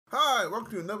All right,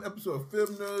 welcome to another episode of Film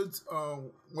Nerds.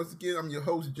 Once again, I'm your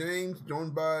host James,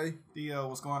 joined by Theo.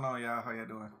 What's going on, y'all? How y'all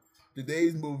doing?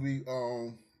 today's movie.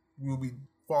 We'll be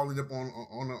following up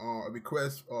on a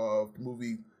request of the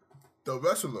movie The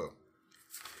Wrestler.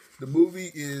 The movie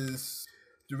is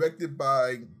directed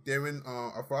by Darren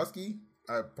Aronofsky.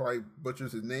 I probably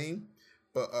butchers his name,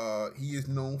 but he is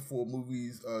known for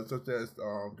movies such as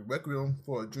The Requiem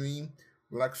for a Dream,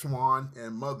 Black Swan,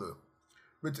 and Mother,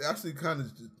 which actually kind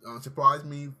of surprised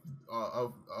me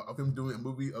of him doing a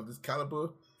movie of this caliber.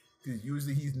 Because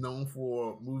usually he's known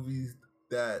for movies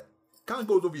that kind of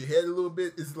goes over your head a little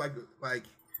bit. It's like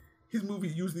his movie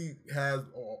usually has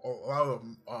a lot of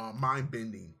mind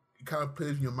bending. It kind of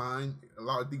plays in your mind, a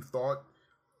lot of deep thought.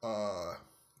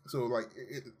 So like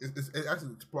it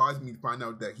actually surprised me to find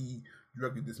out that he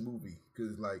directed this movie,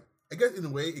 because like I guess in a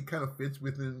way it kind of fits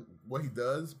within what he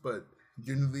does, but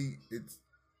generally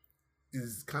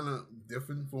is kind of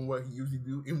different from what he usually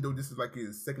do. Even though this is like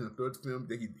his second or third film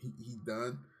that he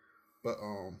done, but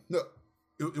no,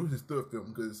 it was his third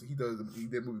film, because he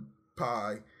did movie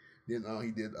Pie, then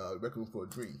he did Requiem for a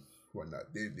Dream,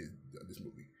 whatnot. They did this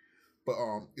movie. But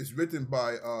it's written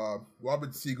by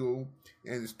Robert Siegel,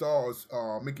 and it stars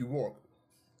Mickey Rourke.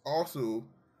 Also,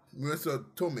 Marissa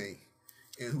Tomei,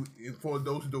 and for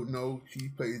those who don't know, she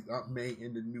plays Aunt May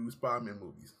in the new Spider-Man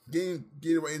movies. Getting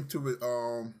right into it.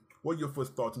 What are your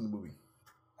first thoughts on the movie?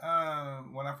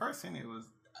 When I first seen it,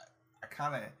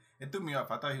 it threw me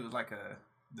off. I thought he was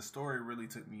the story really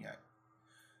took me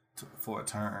for a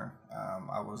turn.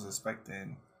 I was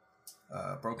expecting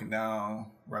broken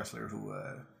down wrestler who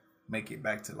make it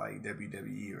back to like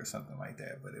WWE or something like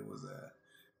that, but it was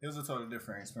a totally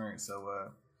different experience.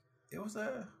 So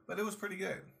but it was pretty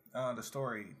good. The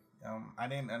story, I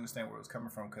didn't understand where it was coming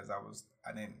from, because I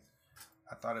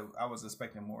was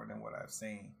expecting more than what I've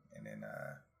seen, and then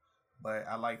but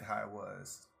I liked how it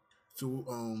was. So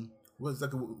what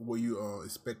exactly were you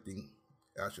expecting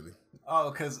actually?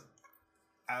 Oh, because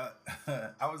I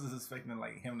I was just expecting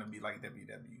like him to be like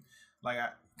WWE, like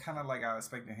I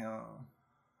expected him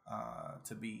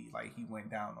to be like he went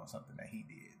down on something that he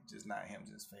did, just not him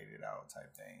just faded out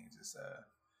type thing. Just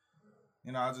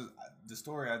the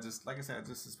story, like I said, I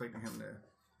just expected him to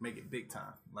make it big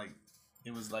time. Like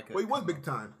it was like well, he was big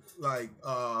time. Like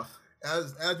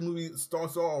as the movie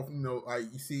starts off,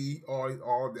 like you see all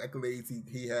the accolades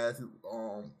he has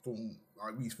from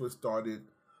when he first started.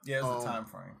 Yeah, it was the time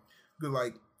frame.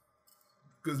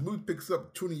 Because the movie picks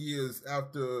up 20 years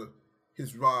after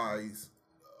his rise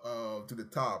to the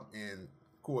top, and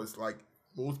of course, like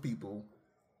most people,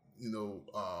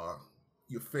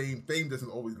 your fame doesn't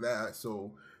always last.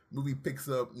 So movie picks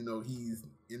up, he's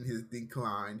in his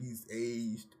decline, he's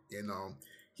aged, and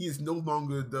he is no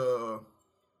longer the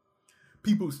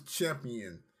people's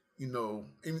champion. Even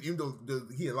though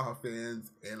he had a lot of fans,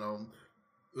 and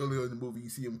earlier in the movie you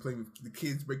see him playing with the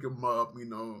kids, break him up.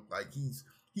 Like he's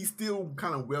still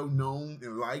kind of well known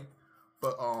and liked,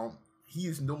 but he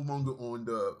is no longer on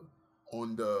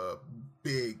the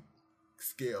big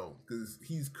scale, because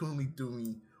he's currently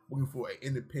working for an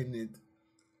independent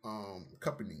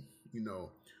company,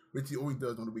 which he only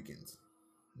does on the weekends,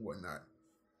 whatnot.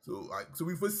 So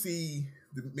we first see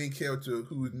the main character,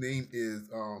 whose name is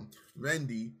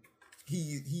Randy.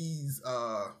 He's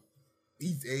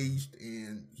aged,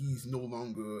 and he's no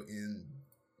longer in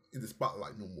the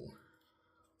spotlight no more,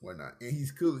 whatnot. And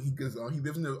he's cool. He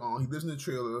lives in a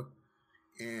trailer,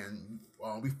 and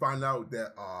we find out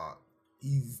that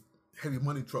he's having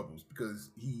money troubles, because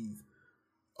his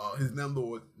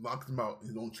landlord locked him out in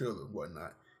his own trailer,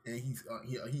 whatnot, and he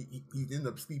ended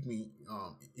up sleeping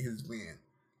in his van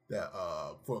that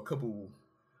for a couple.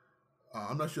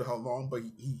 I'm not sure how long, but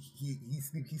he's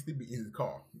sleeping in his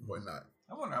car, whatnot.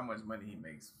 I wonder how much money he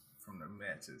makes from the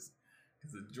matches,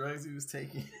 because the drugs he was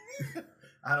taking.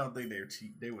 I don't think they're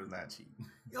cheap. They was not cheap.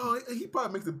 He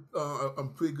probably makes a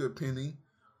pretty good penny.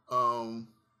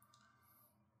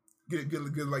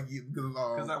 Get like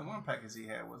because that one package he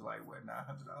had was like what,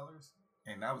 $900,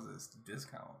 and that was a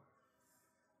discount.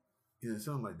 Yeah,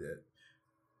 something like that.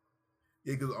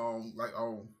 Yeah, because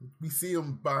we see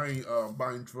him buying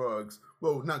drugs.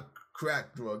 Well, not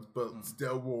crack drugs, but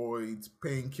steroids,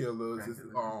 painkillers,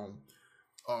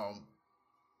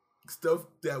 stuff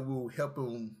that will help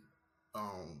him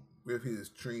with his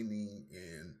training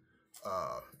and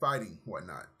fighting,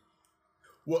 whatnot.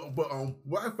 Well, but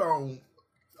what I found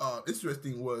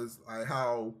interesting was like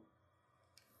how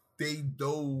they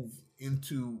dove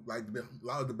into like a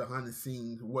lot of the behind the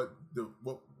scenes, what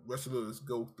wrestlers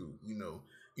go through.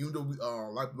 Even though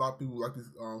a lot of people like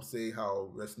to say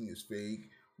how wrestling is fake,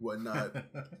 whatnot.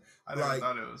 I never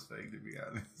thought it was fake, to be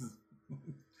honest.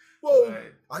 Well,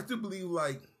 But I do believe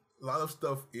like a lot of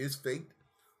stuff is fake,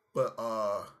 but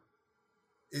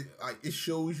it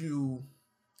shows you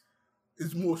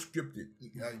it's more scripted.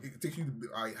 It takes you to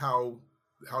like how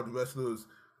the wrestlers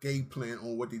game plan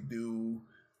on what they do,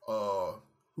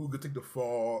 who could take the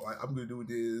fall. Like I'm gonna do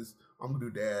this, I'm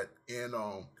gonna do that, and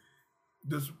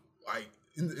just like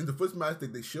in the first match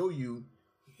that they show you,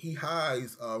 he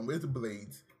hides razor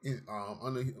blades in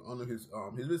under his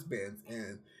wristbands,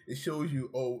 and it shows you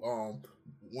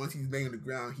once he's laying on the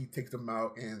ground, he takes them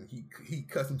out and he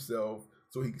cuts himself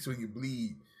so he can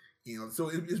bleed. You know, so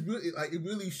it's really like it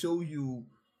really shows you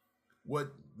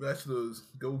what wrestlers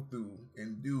go through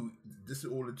and do just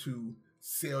in order to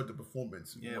sell the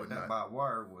performance. Yeah, but that barbed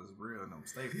wire was real. No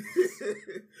staples.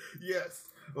 Yes,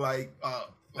 like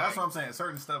that's what I'm saying.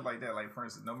 Certain stuff like that, like for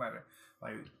instance, no matter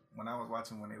like when I was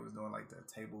watching when they was doing like the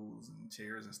tables and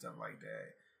chairs and stuff like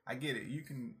that, I get it. You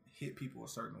can hit people a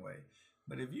certain way.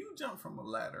 But if you jump from a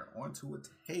ladder onto a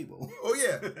table, oh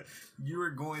yeah, you're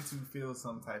going to feel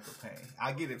some type of pain.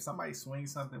 I get it. If somebody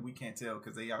swings something, we can't tell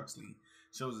because they actually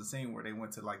shows a scene where they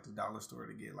went to like the dollar store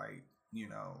to get like, you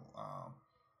know,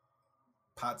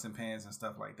 pots and pans and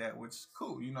stuff like that, which is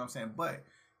cool, you know what I'm saying? But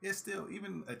it's still,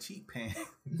 even a cheap pan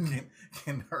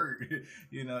can hurt,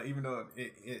 you know, even though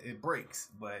it breaks.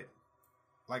 But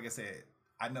like I said,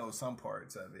 I know some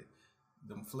parts of it.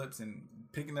 Them flips and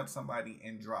picking up somebody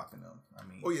and dropping them. I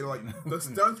mean, oh yeah, like you know? the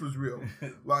stunts was real.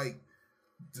 Like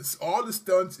all the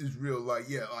stunts is real. Like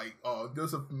yeah, like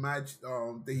there's a match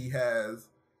that he has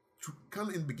kind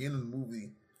of in the beginning of the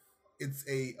movie. It's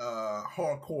a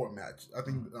hardcore match. I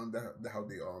think that how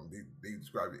they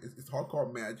describe it. It's a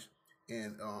hardcore match,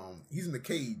 and he's in the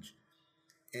cage,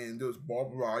 and there's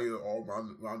barbed wire all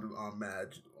around the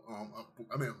match.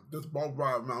 I mean, there's barbed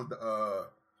wire around the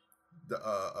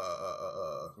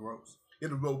ropes. Yeah,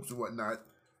 the ropes and whatnot,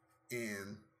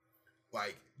 and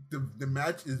like the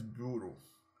match is brutal.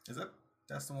 Is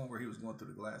that's the one where he was going through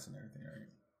the glass and everything, right?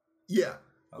 Yeah,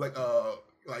 okay.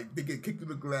 Like they get kicked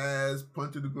through the glass,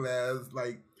 punched through the glass.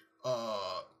 Like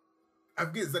I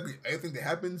forget exactly everything that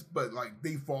happens, but like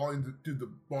they fall into the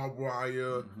barbed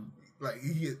wire. Mm-hmm. Like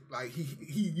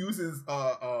he uses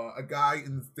a guy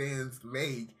in the stand's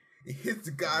leg. It hits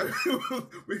the guy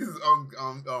with his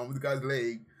with the guy's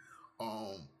leg.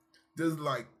 There's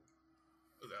like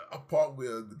a part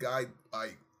where the guy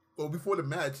before the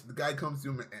match, the guy comes to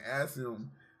him and asks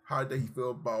him how did he feel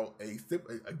about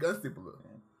a gun stapler.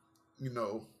 You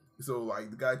know, so like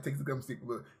the guy takes the gun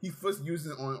stapler. He first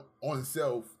uses it on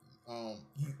himself.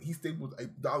 He staples a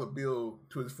dollar bill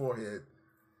to his forehead,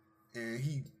 and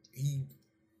he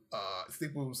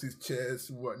staples his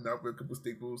chest, whatnot, with a couple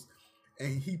staples.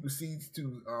 And he proceeds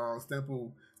to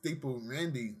staple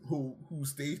Randy, whose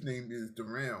stage name is The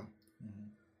Ram,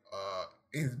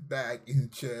 in his back, in his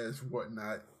chest,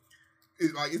 whatnot.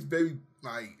 It's very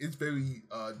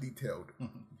detailed.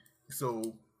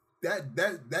 So that's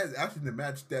actually the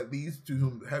match that leads to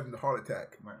him having the heart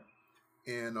attack. Right.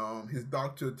 And his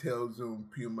doctor tells him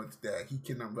pretty much that he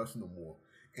cannot wrestle no more.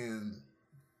 And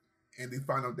they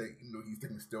find out that he's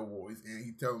taking steroids, and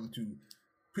he tells him to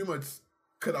pretty much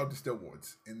cut out the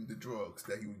steroids and the drugs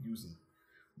that he was using,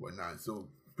 whatnot. So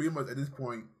pretty much at this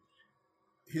point,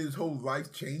 his whole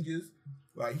life changes.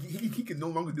 Like he can no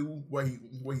longer do what he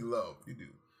loved to do,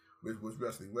 which was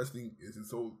wrestling. Wrestling is his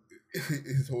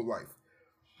whole life.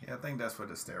 Yeah, I think that's where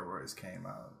the steroids came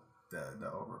out, the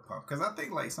overpump. Because I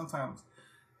think like sometimes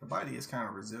the body is kind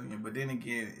of resilient, but then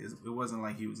again, it wasn't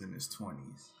like he was in his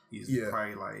 20s. He's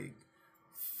probably like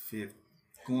 50.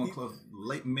 Going close,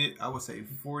 mid, I would say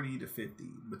 40 to 50,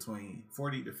 between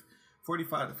 45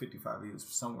 to 55. He was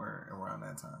somewhere around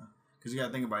that time. Because you got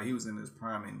to think about it, he was in his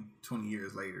prime in 20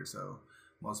 years later. So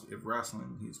if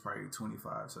wrestling, he was probably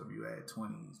 25. So if you add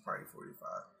 20, he's probably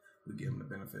 45. We give him the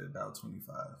benefit of doubt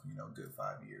 25, good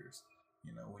 5 years.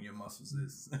 When your muscles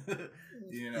is,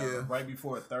 right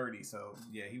before 30. So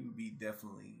yeah, he would be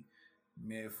definitely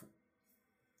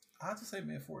I'd just say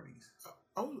mid 40s.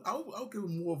 I'll give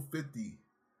him more 50.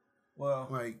 Well,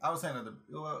 like I was saying,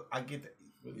 I get that.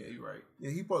 Yeah, you're right. Yeah,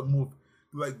 he probably more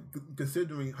like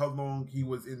considering how long he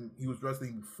was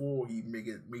wrestling before he made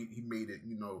it.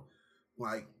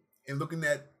 Like, and looking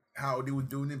at how they were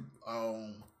doing it.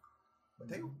 But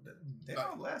they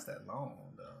don't last that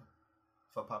long though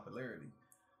for popularity.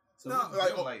 So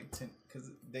no, like 10,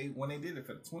 because when they did it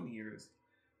for the 20 years,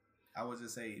 I would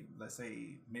just say, let's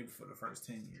say maybe for the first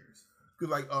 10 years.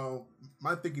 Because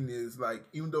my thinking is like,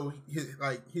 even though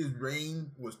his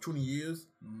reign was 20 years,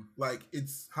 like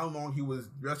it's how long he was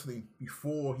wrestling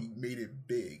before he made it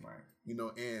big, right?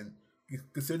 And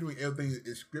considering everything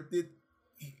is scripted,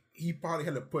 he probably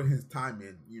had to put his time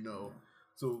in, you know.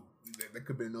 So that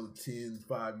could be another 10,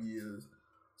 5 years.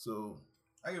 So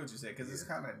I get what you said because it's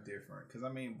kind of different. Because I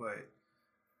mean, but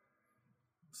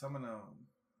some of them,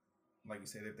 like you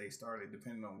said, if they started,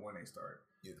 depending on when they start,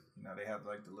 you know, they have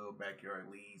like the little backyard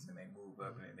leagues and they move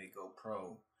up and then they go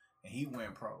pro, and he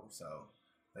went pro. So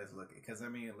let's look at, because I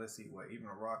mean, let's see what even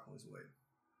Rock was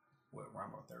around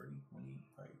about 30 when he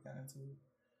probably got into it.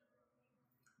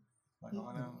 Like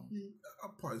all them.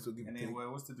 I'll probably still give. And then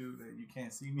what's the dude that you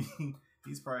can't see me?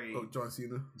 He's probably John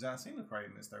Cena. John Cena probably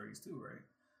in his 30s too, right?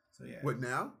 So yeah. What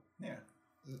now? Yeah.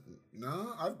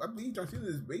 No, I believe John Cena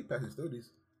is way past his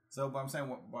 30s. So, but I'm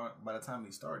saying by the time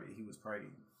he started, he was probably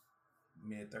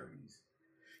mid 30s.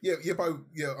 Yeah, probably.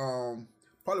 Yeah,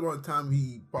 probably around the time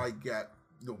he probably got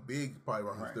big, probably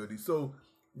around his 30s. So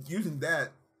using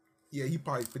that, yeah, he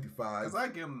probably 55. Because I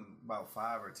give him about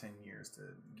 5 or 10 years to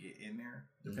get in there,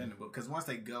 depending. Because once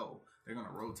they go, they're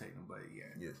gonna rotate them. But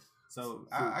yeah. So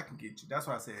I can get you. That's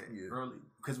why I said early,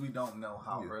 because we don't know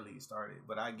how early he started.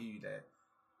 But I give you that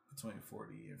between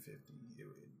 40 and 50.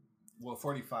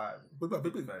 45. But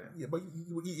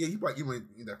he probably went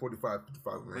in that 45,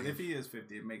 55 range. But if he is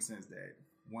 50, it makes sense that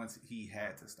once he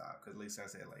had to stop, because at least I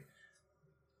said like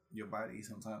your body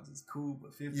sometimes is cool,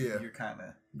 but 50 you're kind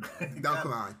of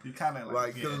downcline. You're kind of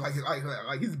like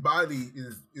his body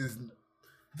is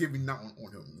giving out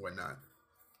on him and whatnot.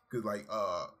 Because like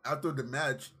after the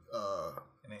match,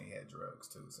 and then he had drugs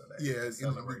too, so that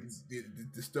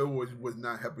the steroids was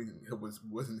not helping.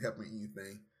 Wasn't helping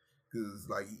anything. Because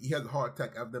like he had a heart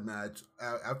attack after the match.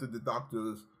 After the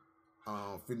doctors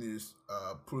finished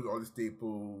putting all the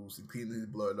staples and cleaning his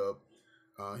blood up,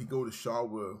 he go to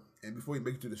shower, and before he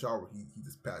makes it to the shower, he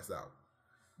just passed out,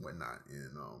 whatnot,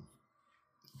 and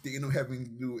they end up having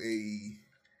to do a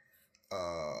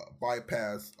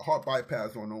heart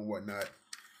bypass on him, whatnot.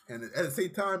 And at the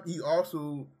same time, he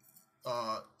also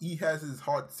he has his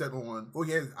heart set on, or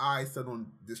he has his eyes set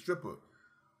on the stripper.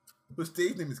 Her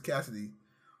stage name is Cassidy.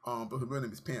 But her real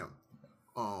name is Pam.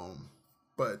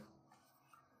 But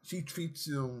she treats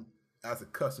him as a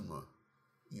customer,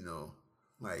 you know,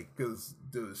 like, because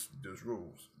there's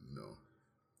rules, you know.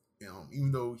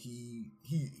 Even though he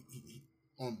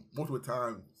on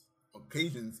multiple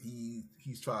occasions he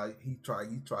tried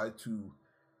to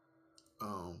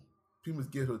pretty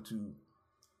much get her to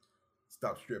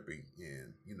stop stripping,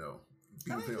 and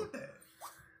How did he get that?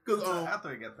 Because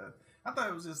after he got that. I thought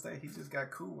it was just that he just got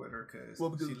cool with her because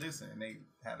she listened and they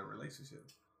had a relationship.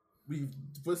 The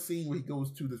first scene where he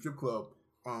goes to the strip club,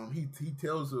 he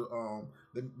tells her,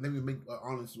 let me make an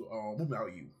honest woman out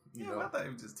of you. You know? I thought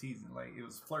he was just teasing, like it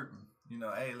was flirting.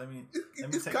 Hey, let me.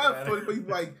 It's kind of funny, but he's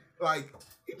like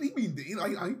he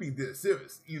being dead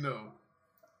serious, you know.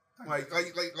 Like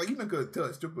you're not gonna tell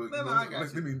a stripper. No, I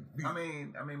got you. I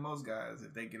mean, most guys,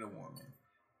 if they get a woman,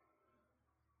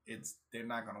 they're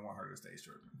not gonna want her to stay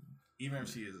stripping. Even if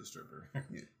she is a stripper,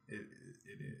 it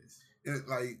is.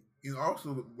 And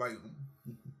also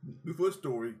before the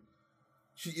story,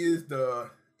 she is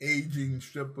the aging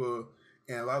stripper,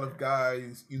 and a lot of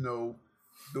guys,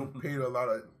 don't pay a lot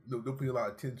of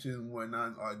attention and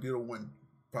whatnot. They don't want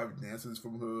private dances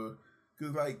from her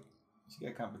because she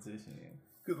got competition.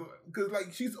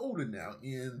 Because she's older now,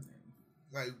 and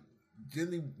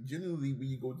generally when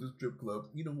you go to the strip club,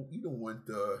 you don't want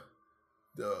the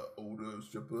older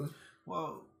stripper.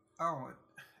 Well, I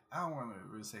don't want to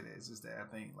really say that. It's just that I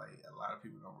think a lot of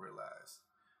people don't realize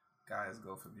guys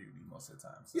go for beauty most of the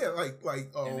time. So.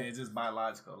 Yeah, and it's just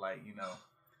biological.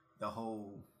 The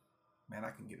whole man,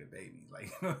 I can get a baby. You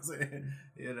know what I'm saying?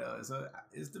 So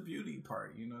it's the beauty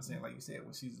part. You know what I'm saying? Like you said,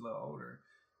 when she's a little older,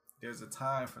 there's a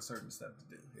time for certain stuff to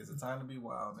do. There's a time to be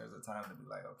wild. And there's a time to be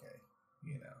like, okay,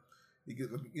 You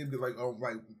get when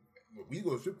you go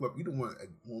to a strip club, you don't want a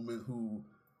woman who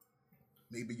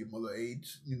maybe your mother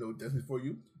age, dancing for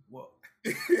you. Well,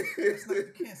 you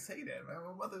can't say that, man.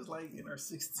 My mother's in her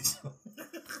 60s.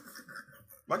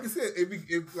 Like I said,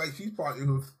 if she's probably in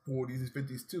her 40s and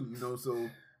 50s too, so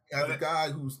as a guy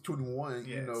who's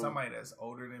 21, somebody that's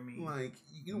older than me,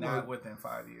 not within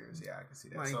 5 years, I can see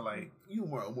that. So you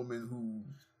want a woman who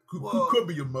could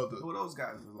be your mother. Well, those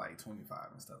guys were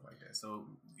 25 and stuff like that. So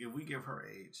if we give her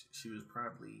age, she was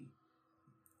probably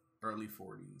early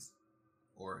 40s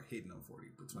or hitting on 40,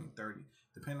 between 30,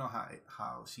 depending on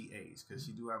how she aged, because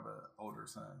she do have an older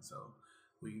son. So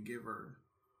we can give her,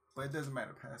 but it doesn't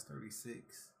matter past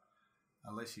 36,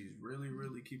 unless she's really,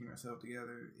 really keeping herself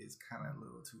together. It's kind of a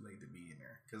little too late to be in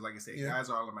there. Because like I said, guys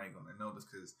are automatically going to notice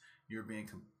because you're being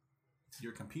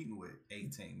you're competing with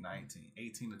 18, 19,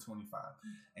 18 to 25,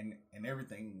 and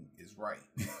everything is right.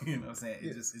 You know what I'm saying?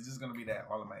 Yeah. It's just gonna be that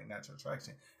automatic natural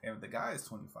attraction. And if the guy is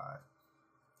 25,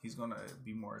 he's gonna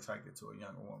be more attracted to a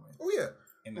younger woman. Oh yeah,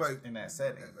 in that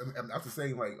setting. I'm after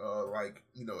saying as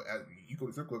you go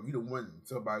to strip club, you don't want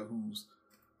somebody who's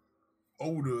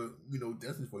older,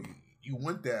 destined for you. You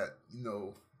want that,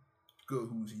 girl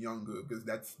who's younger, because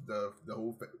that's the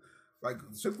whole.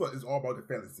 Strip club is all about the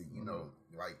fantasy,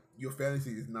 Like your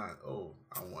fantasy is not,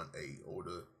 I want a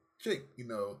older chick,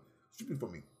 stripping for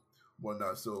me,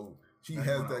 whatnot. So she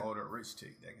has that older rich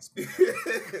chick that can speak.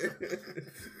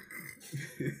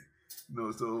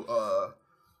 So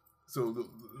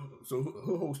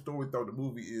her whole story throughout the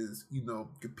movie is,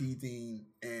 competing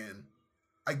and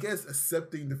I guess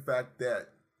accepting the fact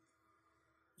that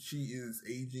she is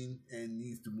aging and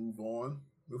needs to move on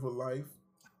with her life.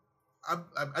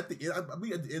 At the end of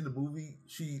the movie,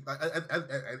 she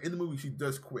she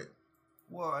does quit.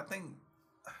 Well, I think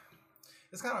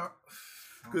it's kind of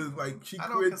because she I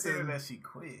don't consider that she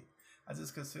quit. I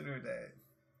just consider that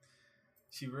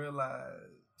she realized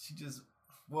she just.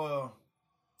 Well,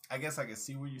 I guess I can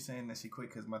see where you're saying that she quit,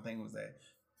 because my thing was that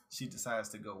she decides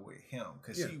to go with him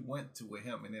because she went with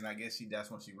him, and then I guess that's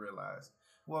when she realized.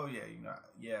 Well, I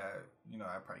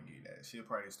probably give you that. She'll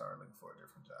probably start looking for a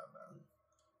different job now.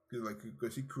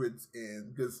 Because she quits,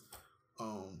 and because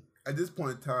at this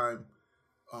point in time,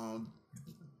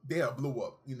 they are blow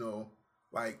up.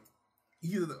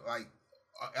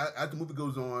 As the movie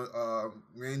goes on,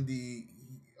 Randy,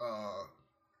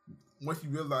 once he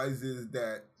realizes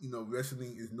that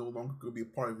wrestling is no longer going to be a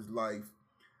part of his life,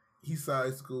 he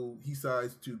decides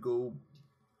to go.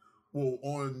 With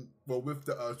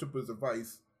the stripper's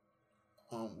advice,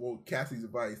 Cassie's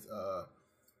advice,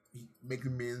 he makes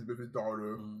amends with his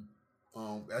daughter.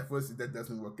 Mm-hmm. At first, that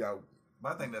doesn't work out.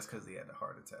 But I think that's because he had a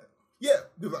heart attack. Yeah,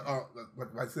 because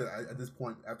like I said, at this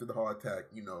point, after the heart attack,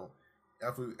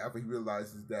 after he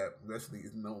realizes that wrestling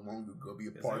is no longer going to be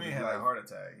a part of his life. If he had a heart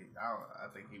attack, I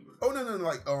think he would. Oh no!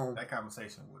 That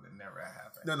conversation would have never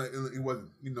happened. No, it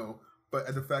wasn't. But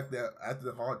at the fact that after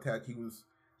the heart attack,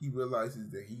 he realizes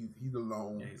that he's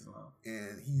alone. Yeah, he's alone,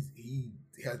 and he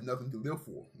has nothing to live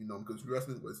for. Because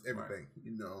wrestling was everything.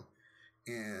 Right.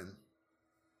 And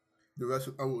the rest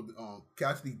of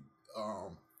Cassidy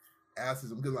asks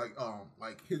him because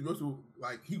his wrestle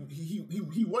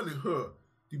he wanted her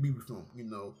to be with him,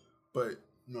 but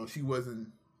she wasn't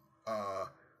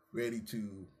ready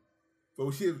to.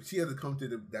 Well, she had to come to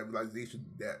that realization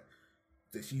that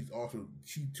she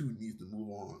too needs to move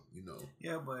on,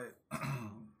 Yeah, but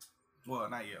well,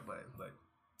 not yet, but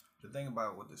the thing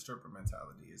about with the stripper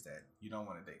mentality is that you don't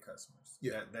want to date customers.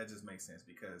 Yeah, that just makes sense,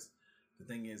 because the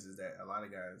thing is that a lot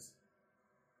of guys,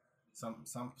 some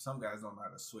guys don't know how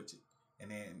to switch it,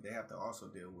 and then they have to also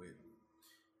deal with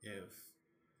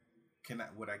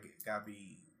would I gotta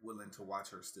be willing to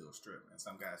watch her still strip, and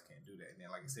some guys can't do that. And then,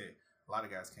 like I said, a lot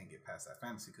of guys can't get past that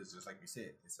fantasy because, just like you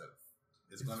said,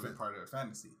 it's going to be part of their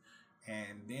fantasy.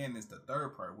 And then it's the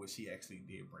third part, which he actually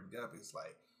did bring up. It's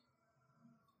like,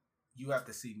 you have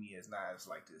to see me as not as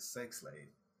like this sex slave,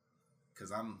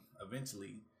 because I'm a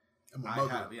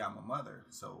mother. I'm a mother.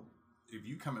 So if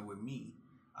you coming with me,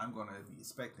 I'm going to be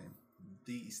expecting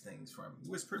these things from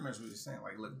you, which pretty much what you're saying.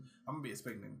 Like, look, I'm going to be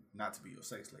expecting not to be your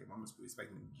sex slave. I'm going to be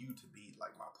expecting you to be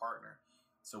like my partner,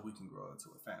 so we can grow into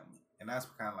a family. And that's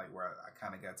kind of like where I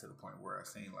kind of got to the point where I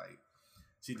seen like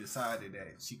she decided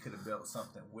that she could have built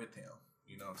something with him.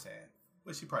 You know what I'm saying?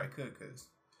 But she probably could, because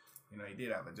he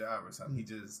did have a job or something.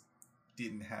 Mm-hmm. He just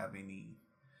didn't have any.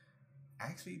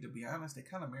 Actually, to be honest, they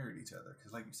kind of married each other,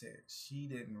 because, like you said, she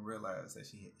didn't realize that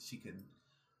she could.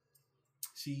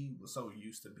 She was so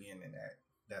used to being in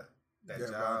that job,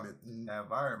 environment. Mm-hmm. That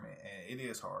environment, and it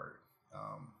is hard.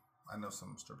 I know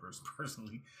some strippers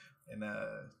personally, and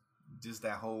just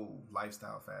that whole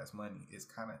lifestyle, fast money, it's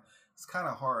kind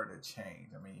of hard to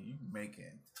change. I mean, you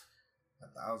making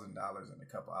 $1,000 in a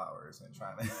couple hours and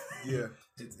trying to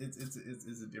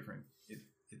it's a different.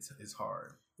 It's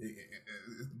hard.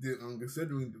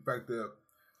 Considering the fact that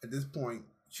at this point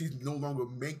she's no longer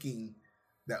making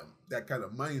that kind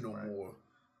of money no more,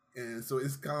 and so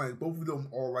it's kind of like both of them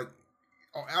are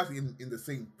actually in the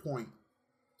same point.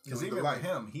 Because even with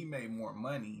him, he made more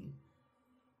money.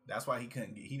 That's why he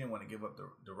didn't want to give up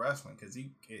the wrestling, because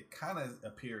it kind of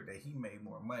appeared that he made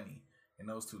more money in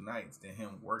those 2 nights than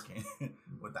him working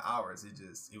with the hours.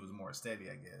 It was more steady,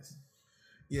 I guess.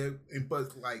 Yeah,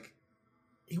 but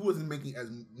he wasn't making as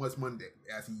much money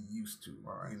as he used to,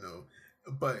 right.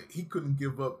 But he couldn't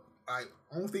give up.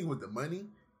 Only thing with the money,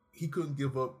 he couldn't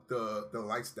give up the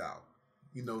lifestyle.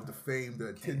 You know, the fame, the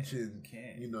attention.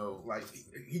 Can't. You know, like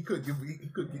he could give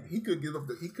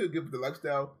the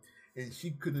lifestyle, and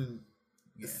she couldn't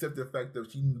accept the fact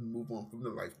that she needed to move on from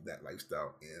that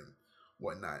lifestyle and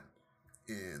whatnot.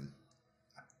 And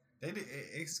they did.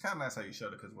 It's kind of nice how you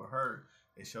showed it, because with her,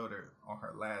 it showed her on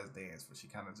her last dance where she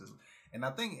kind of just. And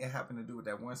I think it happened to do with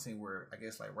that one scene where I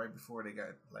guess right before they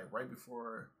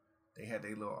had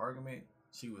their little argument,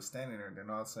 she was standing there, and then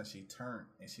all of a sudden she turned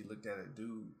and she looked at a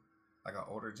dude, like an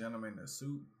older gentleman in a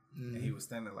suit, and he was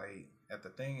standing like at the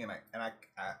thing, and I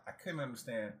couldn't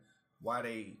understand why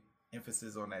they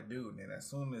emphasis on that dude. And as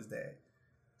soon as that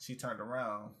she turned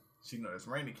around, she noticed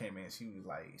Randy came in. She was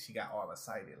like, she got all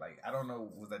excited. Like, I don't know,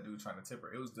 was that dude trying to tip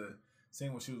her? It was the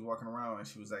scene when she was walking around and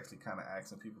she was actually kind of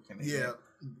asking people, can they? Yeah,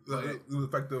 it was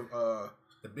effective.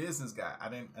 The business guy, I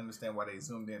didn't understand why they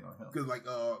zoomed in on him. Because I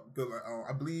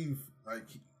believe like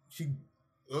she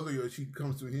earlier she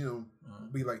comes to him,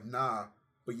 be like nah,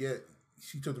 but yet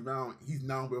she turns around. He's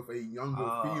now with a younger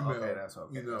female. Okay, that's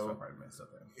okay. You know, that's what probably messed up.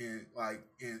 And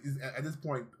at this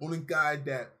point, only guy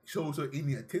that shows her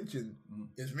any attention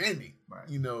is Randy. Right.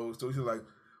 You know, so she's like,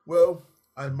 well,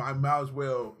 I might as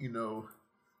well, you know,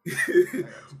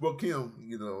 book him.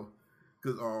 You know,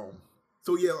 because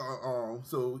so yeah,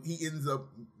 so he ends up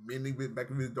ending back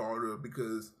with his daughter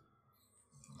because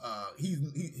he's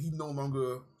no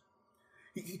longer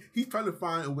he's trying to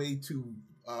find a way to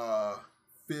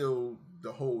fill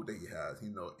the hole that he has,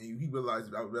 you know, and he realizes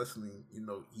without wrestling, you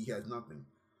know, he has nothing.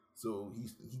 So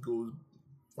he goes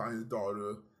find his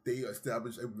daughter. They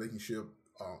establish a relationship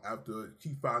after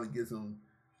she finally gives him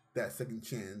that second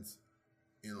chance.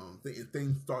 You know,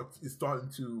 things starting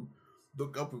to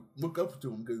look up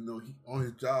to him because, you know, he on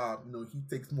his job, you know, he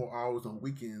takes more hours on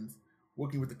weekends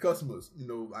working with the customers. You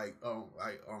know,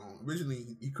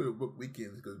 originally he could have worked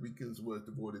weekends because weekends was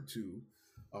devoted to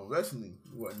wrestling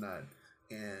and whatnot,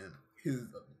 and his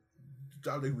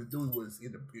job that he was doing was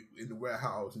in the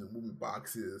warehouse, you know, moving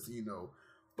boxes, you know,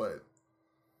 but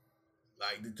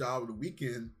like the job of the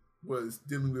weekend was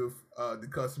dealing with the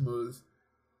customers,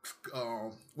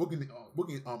 working in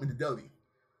the deli,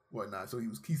 whatnot. So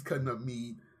he's cutting up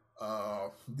meat,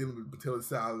 dealing with potato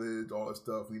salad, all that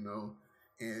stuff, you know,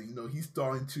 and you know he's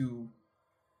starting to,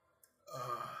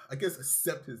 I guess,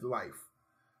 accept his life,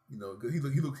 you know, because he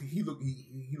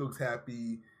looks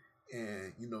happy,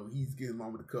 and you know he's getting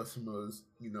along with the customers.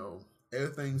 You know,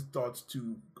 everything starts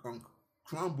to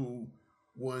crumble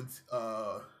once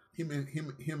him and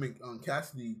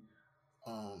Cassidy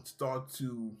start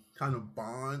to kind of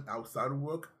bond outside of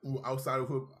work, outside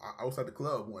the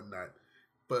club, and whatnot.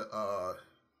 But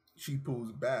she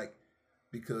pulls back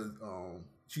because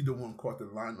she don't want to cross the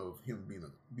line of him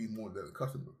being more than a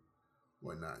customer,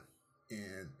 whatnot.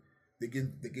 And they get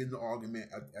in an argument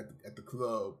at the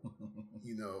club,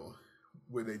 you know,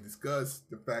 where they discuss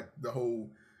the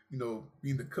whole, you know,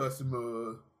 being the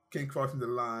customer, can't crossing the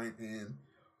line, and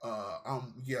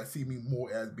see me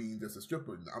more as being just a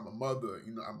stripper. I'm a mother,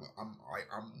 you know. I'm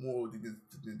more than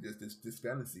this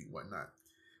fantasy, whatnot.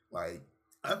 Like,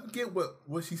 I forget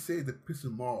what she said that pissed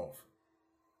him off.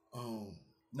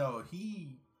 No,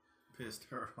 he pissed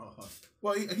her off.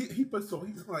 Well, he pissed so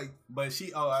he's like, but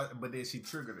then she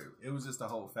triggered it. It was just the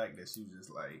whole fact that she was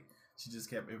just like, she just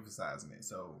kept emphasizing it.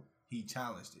 So he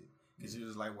challenged it because she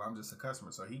was like, well, I'm just a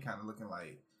customer. So he kind of looking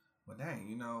like, well, dang,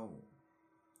 you know.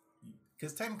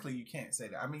 Because technically you can't say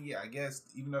that. I mean, yeah, I guess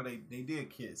even though they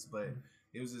did kiss, but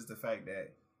it was just the fact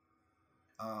that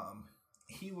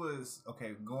he was,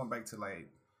 okay, going back to like,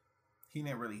 he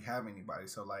didn't really have anybody.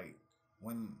 So like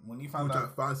when he found out, trying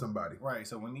to find somebody, right?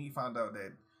 So when he found out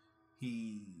that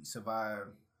he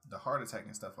survived the heart attack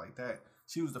and stuff like that,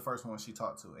 she was the first one she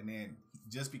talked to. And then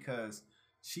just because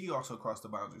she also crossed the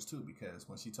boundaries too, because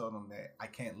when she told him that I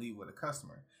can't leave with a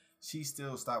customer, she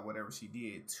still stopped whatever she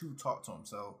did to talk to him.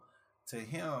 So to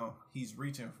him, he's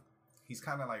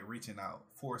kind of like reaching out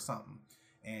for something,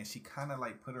 and she kind of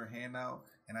like put her hand out,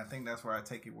 and I think that's where I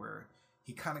take it where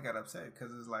he kind of got upset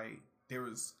because it's like there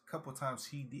was a couple times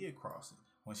he did cross it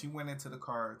when she went into the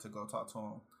car to go talk to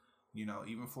him, you know,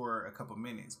 even for a couple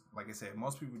minutes. Like I said,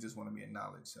 most people just want to be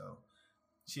acknowledged, so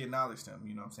she acknowledged him,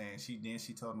 you know what I'm saying.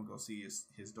 She told him to go see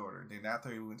his daughter. Then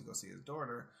after he went to go see his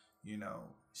daughter, you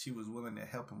know, she was willing to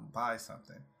help him buy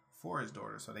something for his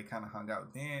daughter, so they kind of hung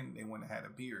out. Then they went and had a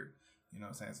beer, you know what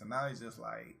I'm saying. So now he's just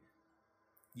like,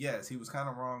 yes, he was kind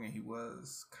of wrong, and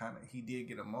he did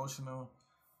get emotional,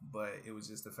 but it was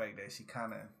just the fact that she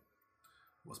kind of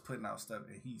was putting out stuff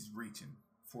that he's reaching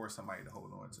for somebody to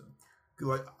hold on to. Cause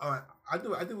like I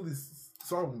didn't really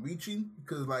saw him reaching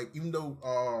because like even though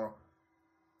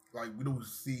like we don't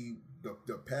see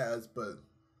the past, but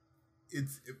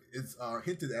it's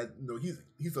hinted at.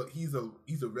 He's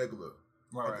a regular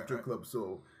at the strip club.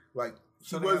 So like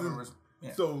he wasn't.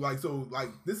 Yeah. So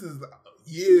this is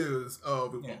years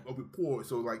of rapport.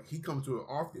 So like he comes to it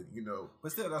often,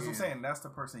 But still, that's what I'm saying. That's the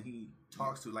person he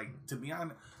talks to. Like, to be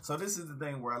honest. So this is the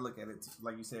thing where I look at it,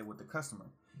 like you said, with the customer.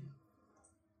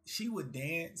 She would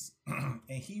dance, and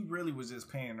he really was just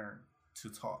paying her to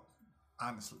talk.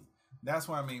 Honestly, that's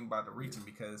what I mean by the reaching,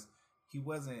 because he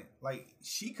wasn't like,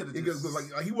 she could have just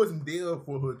like he wasn't there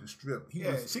for her to strip.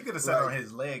 She could have sat on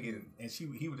his leg and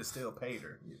he would have still paid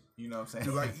her. Yeah. You know what I'm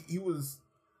saying? Like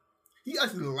he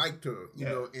actually liked her, you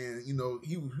know, and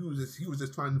he was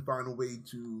just trying to find a way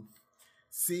to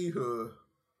see her,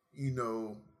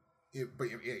 If I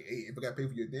got to pay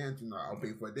for your dance, I'll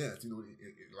pay for a dance.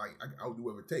 I'll do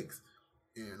whatever it takes.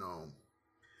 And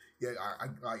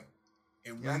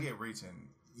I get reaching.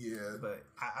 Yeah, but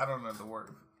I don't know the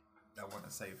word I want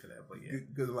to say for that. But yeah,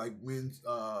 because like when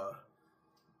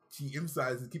she keep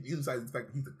emphasizing the fact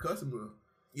that he's a customer.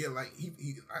 Yeah, like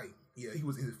he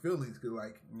was in his feelings because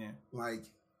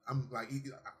I'm like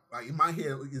in my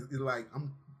head it's like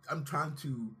I'm trying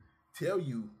to tell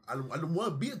you, I don't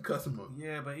want to be a customer.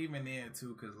 Yeah, but even then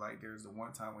too, because like there's the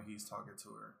one time when he's talking to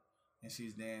her and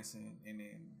she's dancing, and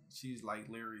then she's like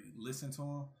literally listen to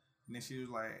him, and then she was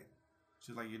like,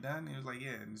 "You done?" And he was like,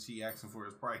 "Yeah," and she asked him for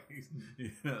his price.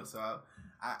 So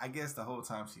I guess the whole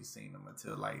time she's seen him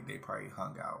until like they probably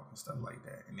hung out and stuff like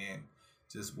that, and then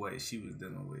just what she was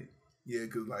dealing with. Yeah,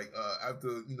 because like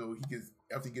after he gets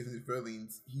in his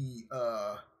feelings, he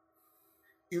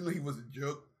even though he was a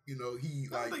jerk. I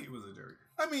don't think he was a jerk.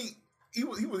 I mean, he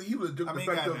was a jerk. I mean,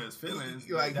 he got his feelings.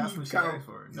 That's what she asked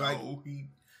for. No,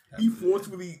 he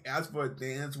forcefully asked for a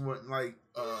dance.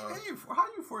 How you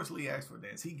forcefully ask for a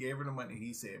dance? He gave her the money.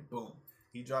 He said, "Boom."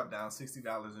 He dropped down $60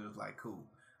 and was like, "Cool,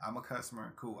 I'm a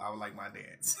customer. Cool, I would like my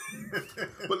dance."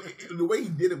 But the way he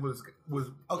did it was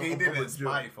okay. He did it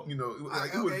spiteful.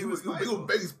 It was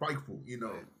very spiteful.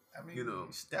 I mean,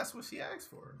 that's what she asked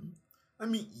for. I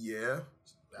mean, yeah.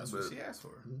 That's what she asked for.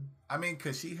 Mm-hmm. I mean,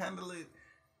 could she handle it?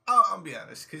 I'll be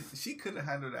honest. She could have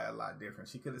handled that a lot different.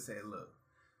 She could have said, "Look,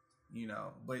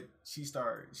 but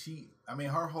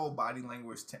her whole body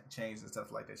language changed and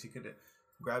stuff like that. She could have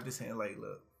grabbed his hand like,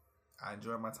 "Look, I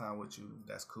enjoy my time with you.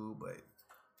 That's cool, but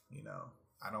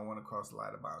I don't want to cross a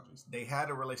lot of boundaries." They had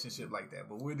a relationship like that,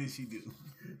 but what did she do?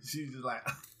 She was just like,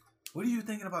 "What are you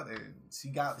thinking about that?"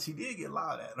 She did get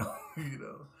loud at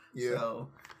him, Yeah. So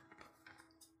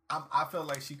I felt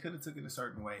like she could have took it a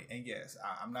certain way, and yes,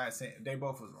 I'm not saying they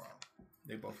both was wrong.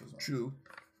 True.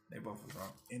 They both was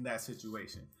wrong in that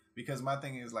situation, because my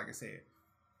thing is, like I said,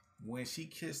 when she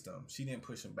kissed him, she didn't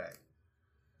push him back.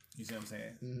 You see what I'm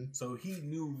saying? Mm-hmm. So he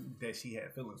knew that she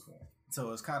had feelings for him.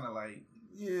 So it's kind of like,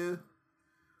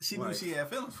 she knew she had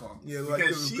feelings for him. Yeah,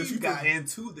 because she got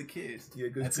into the kiss. Yeah,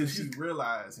 until she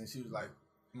realized, and she was like,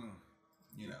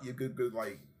 Yeah, good.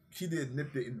 Like, she did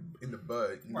nip it in the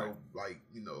bud,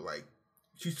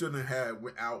 she shouldn't have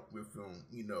went out with him,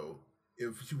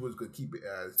 if she was gonna keep it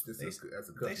as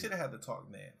a couple. They should have had to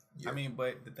talk then. Yeah. I mean,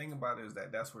 but the thing about it is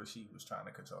that's where she was trying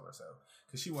to control herself,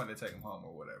 because she wanted to take him home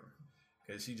or whatever,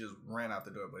 because she just ran out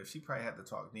the door. But if she probably had to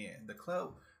talk then, the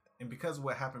club, and because of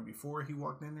what happened before he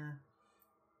walked in there,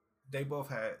 they both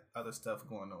had other stuff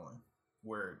going on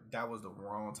where that was the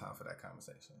wrong time for that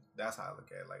conversation. That's how I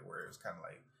look at it, like where it was kind of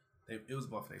like. It was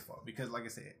both their fault, because, like I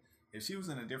said, if she was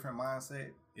in a different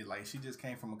mindset, she just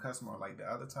came from a customer. Like the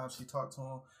other time she talked to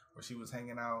him, or she was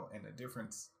hanging out in a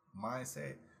different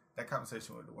mindset, that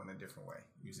conversation would have went a different way.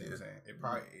 You see what I'm saying? It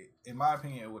probably, in my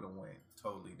opinion, it would have went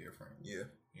totally different. Yeah,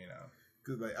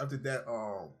 because like after that,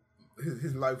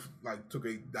 his life took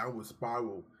a downward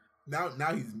spiral. Now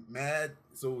he's mad,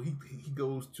 so he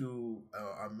goes to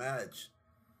a match.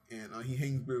 And he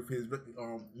hangs with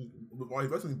with all his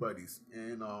wrestling buddies,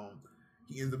 and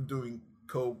he ends up doing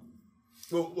coke.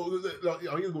 Well,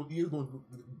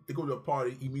 they go to a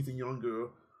party. He meets a young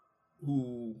girl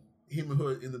who him and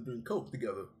her end up doing coke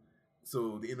together.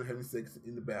 So they end up having sex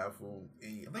in the bathroom.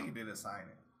 And I think he did a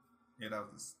signing. Yeah, that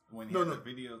was when he had the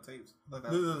videotapes. No.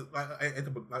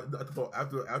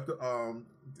 After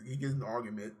he gets in an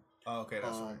argument. Oh, okay,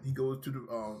 that's right. He goes to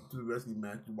the wrestling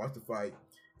match to watch the fight.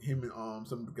 Him and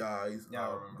some of the guys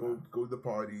go to the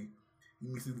party. He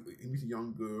meets a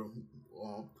young girl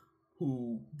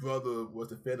who brother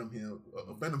was a fan of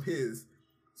his.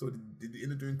 So they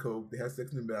end up doing coke. They have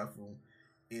sex in the bathroom,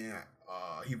 and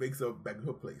he wakes up back at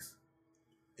her place.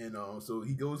 And so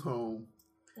he goes home.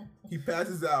 He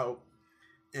passes out,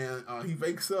 and he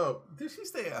wakes up. Did she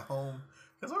stay at home?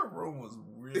 Because her room was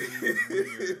really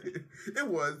weird. It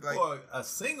was like for a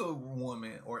single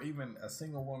woman, or even a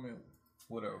single woman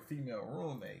with a female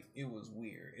roommate, it was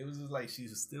weird. It was just like she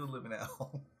was still living at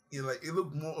home. Yeah, like it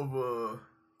looked more of a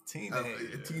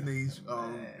teenage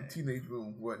teenage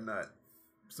room, whatnot.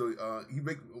 So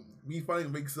he finally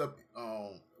wakes up.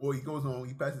 Or he goes on.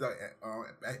 He passes out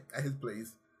at his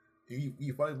place. And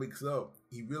he finally wakes up.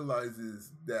 He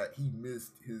realizes that he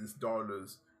missed his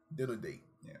daughter's dinner date.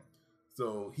 Yeah.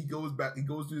 So he goes back. He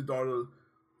goes to his daughter,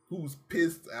 who's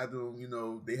pissed at him. You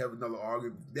know, they have another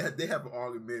argument. They have an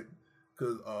argument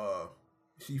because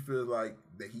she feels like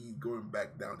that he's going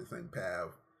back down the same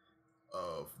path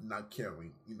of not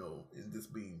caring, you know, and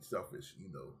just being selfish, you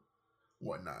know,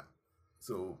 whatnot.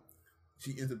 So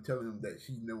she ends up telling him that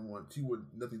she would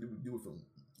nothing to do with him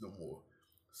no more.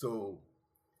 So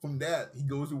from that, he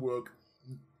goes to work,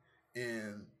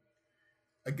 and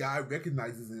a guy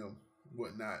recognizes him,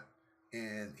 whatnot,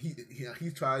 and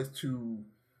he tries to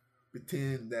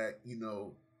pretend that, you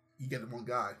know, he got the wrong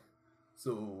guy.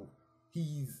 So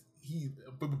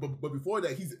but before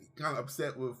that, he's kind of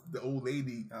upset with the old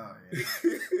lady. Oh yeah,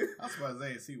 I was about to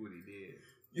say, see what he did.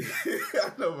 Yeah,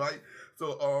 I know, right?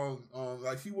 So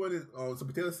like she wanted some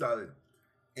potato salad,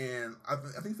 and I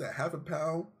think it's like half a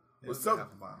pound or something.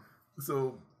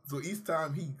 So each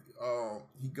time he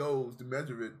goes to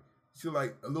measure it, she's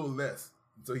like a little less.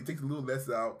 So he takes a little less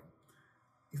out.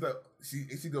 He's like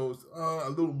she goes a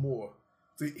little more.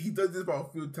 So he does this about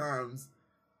a few times,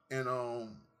 and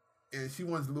she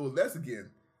wants a little less again.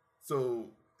 So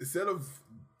instead of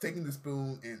taking the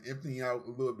spoon and emptying out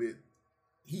a little bit,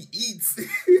 he eats.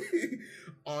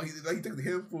 He takes the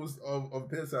handfuls of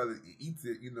potato salad, he eats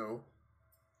it, you know,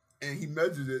 and he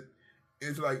measures it. And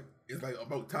it's like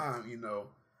about time, you know.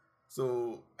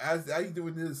 So as he's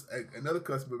doing this, another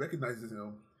customer recognizes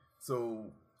him.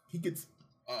 So he ends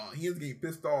up getting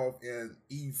pissed off, and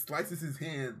he slices his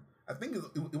hand. I think it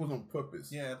was on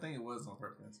purpose. Yeah, I think it was on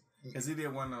purpose. Because he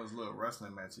did one of those little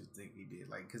wrestling matches. I think he did,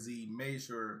 like, because he made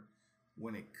sure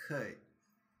when it cut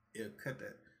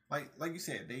that. Like you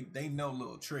said, they know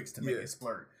little tricks to make it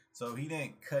splurt. So he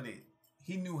didn't cut it.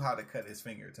 He knew how to cut his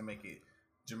finger to make it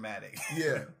dramatic.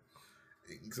 Yeah.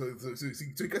 So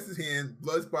he cuts his hand,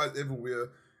 blood spots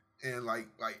everywhere, and like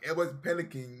everyone's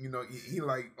panicking. You know, he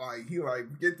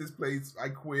get this place. I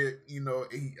quit. You know,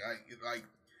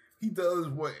 he does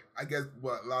what I guess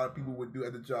what a lot of people would do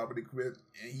at the job when they quit,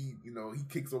 and he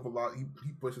kicks off a lot. He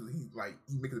pushes.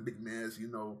 He makes a big mess. You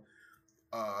know,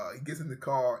 he gets in the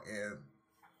car and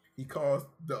he calls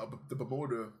the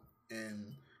promoter,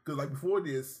 and because like before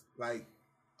this, like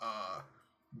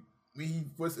when he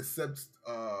first accepts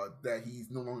that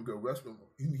he's no longer gonna wrestle,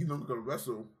 he's no longer gonna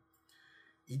wrestle.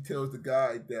 He tells the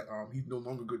guy that he's no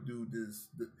longer gonna do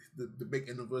the big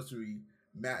anniversary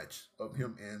match of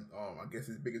him and I guess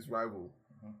his biggest rival,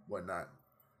 whatnot.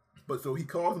 But so he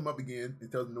calls him up again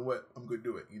and tells him, "You know what? I'm gonna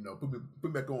do it. You know, put me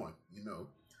back on. You know."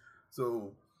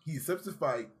 So he accepts the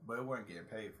fight, but it wasn't getting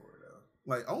paid for it though.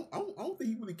 Like I don't think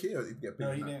he really cared if he got paid.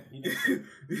 No, he didn't. He didn't.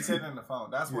 He said it on the phone.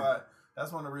 That's why.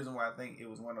 That's one of the reasons why I think it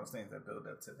was one of those things that built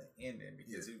up to the ending,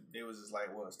 because they was just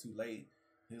like, well, it's too late.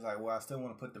 He was like, well, I still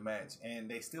want to put the match,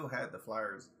 and they still had the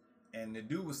flyers, and the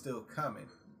dude was still coming.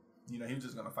 You know, he was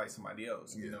just gonna fight somebody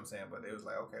else. You know what I'm saying? But it was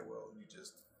like, okay, well, you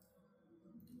just.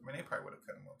 I mean, they probably would have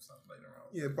cut him up something later on.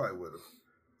 Yeah, probably would have.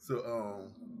 So,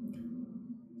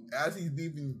 as he's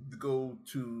leaving to go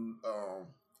to,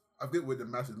 I forget where the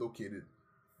match is located,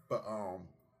 but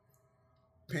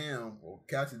Pam or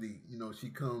Cassidy, you know, she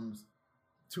comes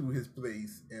to his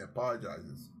place and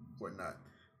apologizes, whatnot,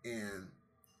 and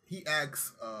he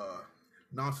acts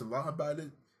nonchalant about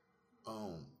it.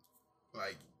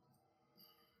 Like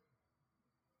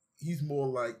he's more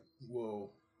like,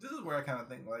 well, this is where I kind of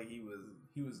think like he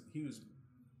was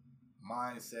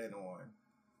mindset on,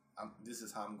 this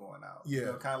is how I'm going out. Yeah, you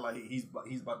know, kind of like he's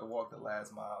about to walk the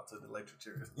last mile to the electric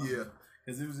chair. Yeah,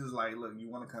 because it was just like, look, you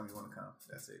want to come,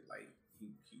 that's it. Like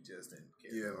he just didn't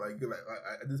care. Yeah, like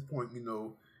at this point, you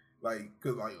know, like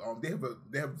because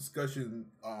they have a discussion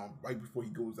right before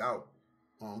he goes out,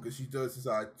 because she does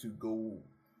decide to go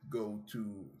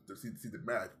to see the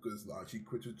match because she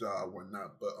quit her job or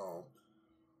whatnot, but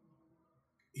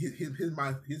his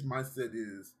mindset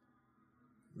is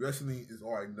wrestling is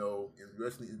all I know, and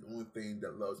wrestling is the only thing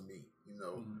that loves me. You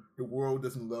know, the world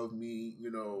doesn't love me.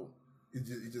 You know, it's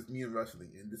just me and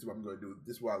wrestling, and this is what I'm going to do.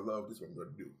 This is what I love. This is what I'm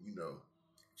going to do. You know,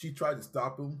 she tried to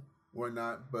stop him or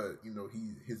not, but you know,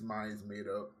 his mind is made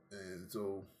up, and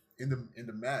so in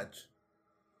the match,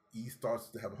 he starts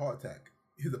to have a heart attack.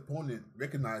 His opponent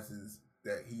recognizes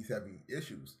that he's having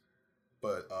issues,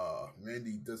 but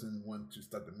Randy doesn't want to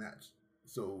start the match,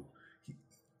 so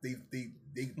they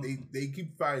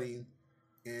keep fighting,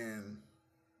 and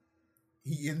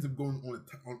he ends up going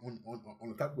on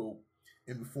the top rope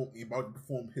and about to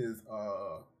perform his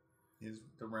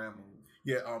the ram move.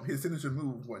 Yeah, his signature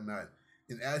move, whatnot.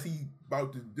 And as he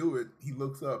about to do it, he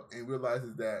looks up and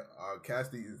realizes that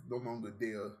Cassidy is no longer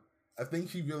there. I think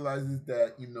she realizes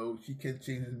that she can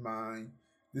change his mind.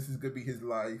 This is gonna be his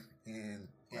life, and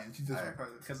she just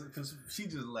because she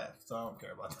just left, so I don't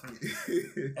care about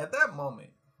that. At that moment,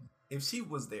 if she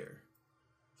was there,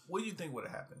 what do you think would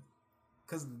have happened?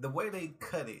 Because the way they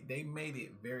cut it, they made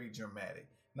it very dramatic.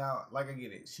 Now, like I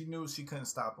get it, she knew she couldn't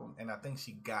stop him, and I think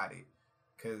she got it.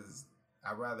 Because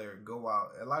I'd rather go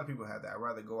out. A lot of people have that. I'd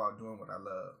rather go out doing what I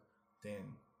love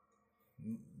than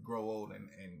grow old and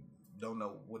don't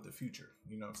know what the future.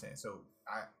 You know what I'm saying? So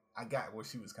I got where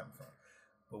she was coming from.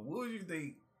 But what would you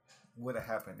think would have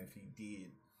happened if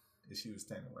she was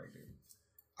standing right there?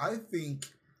 I think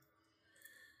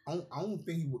I don't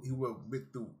think he would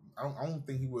went through. I don't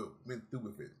think he would went through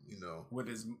with it. With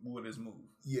his move.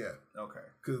 Yeah. Okay.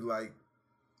 Because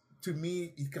to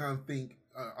me, you kind of think.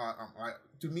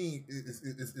 To me,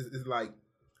 it's like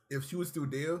if she was still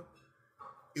there,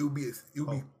 it would be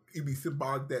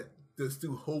symbolic that there's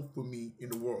still hope for me in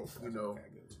the world. Okay,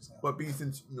 but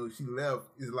since she left,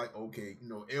 it's like okay,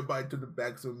 everybody took the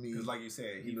backs of me. Because like you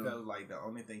said, he felt like the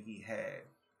only thing he had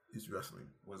is wrestling.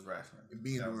 Was wrestling. And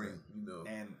being in the ring,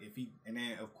 And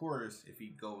then of course if he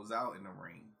goes out in the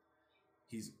ring,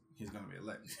 he's gonna be a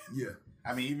legend. Yeah.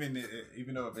 I mean,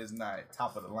 even though if it's not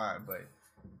top of the line, but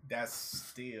that's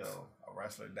still a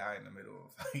wrestler die in the middle of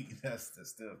a fight. That's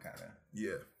still kind of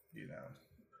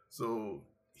So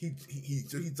he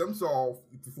jumps off,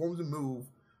 he performs a move,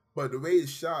 but the way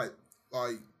it's shot,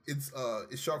 like it's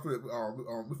shot with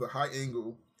a high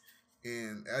angle,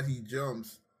 and as he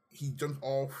jumps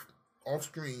off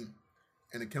screen,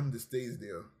 and the camera just stays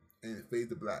there, and it fades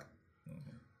to black.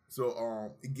 Mm-hmm.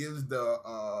 So it gives the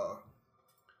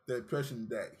impression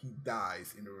that he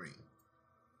dies in the ring.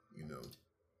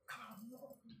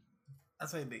 I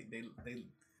say they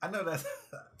I know that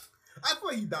I feel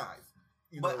like he dies.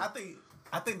 But I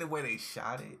think the way they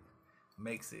shot it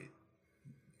makes it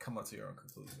come up to your own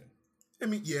conclusion. I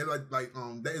mean, yeah, like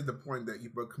that is the point that you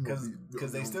come up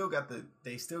because they still got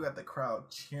the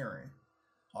crowd cheering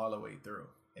all the way through,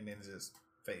 and then it just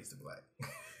fades to black.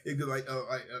 It could like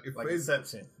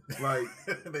Inception. Like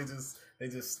they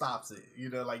just stops it. You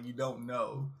don't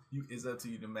know. It's up to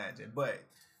you to imagine, but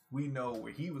we know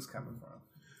where he was coming from.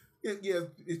 Yeah,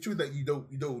 it's true that you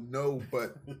don't know,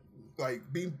 but like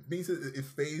being it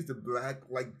fades to black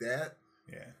like that.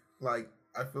 Yeah. Like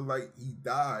I feel like he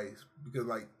dies because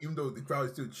even though the crowd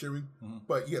is still cheering, mm-hmm.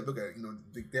 but yeah, look at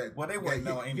it, that. Well, they wouldn't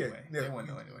know anyway. They wouldn't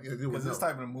know anyway because this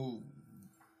type of move,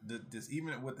 this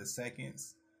even with the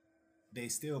seconds, they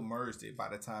still merged it by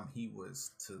the time he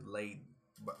was to lay.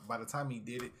 By the time he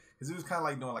did it, because it was kind of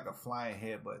like doing like a flying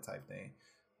headbutt type thing.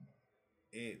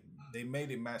 They made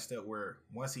it matched up where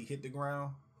once he hit the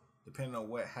ground, depending on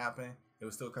what happened, it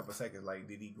was still a couple of seconds. Like,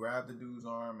 did he grab the dude's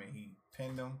arm and he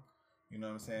pinned him? You know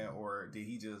what I'm saying? Or did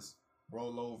he just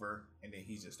roll over and then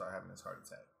he just start having this heart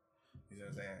attack? You know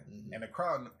what I'm saying? Mm-hmm. And the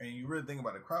crowd, and you really think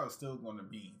about it, the crowd is still going to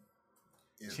be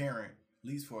cheering at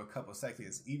least for a couple of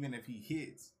seconds, even if he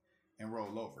hits and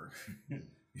roll over. You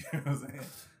know what I'm saying?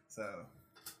 So,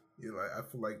 yeah, I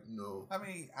feel like I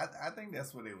mean, I think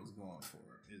that's what it was going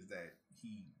for. Is that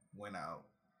he went out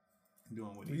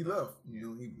doing what he loved.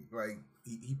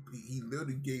 He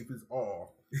literally gave his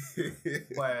all.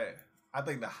 But I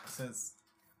think since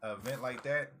an event like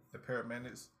that, the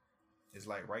paramedics is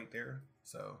like right there,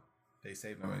 so they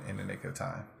saved him in the nick of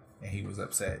time, and he was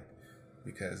upset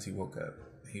because he woke up,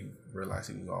 he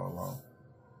realized he was all alone,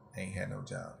 and he had no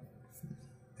job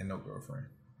and no girlfriend,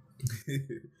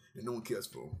 and no one cares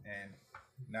for him, and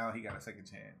now he got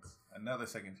another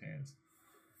second chance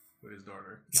with his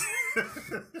daughter.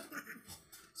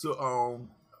 So,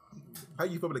 how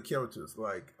you feel about the characters?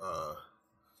 Like,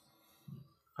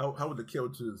 how were the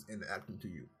characters in the acting to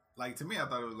you? Like, to me, I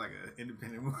thought it was like an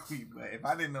independent movie, but if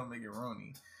I didn't know Mickey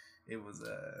Rooney, it was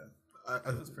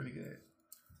pretty good.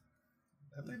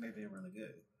 I think they did really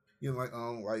good. I feel like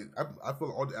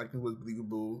all the acting was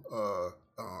believable.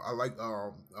 I like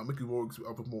Mickey Rourke's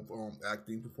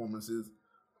acting performances.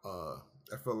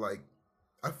 I felt like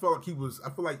I was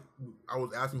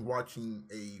actually watching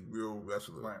a real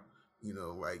wrestler.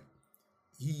 Right.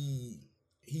 He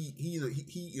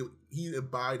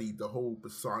embodied the whole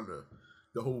persona,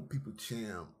 the whole people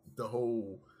champ, the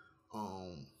whole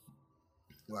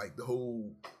the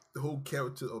whole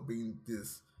character of being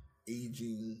this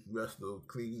aging wrestler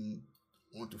clinging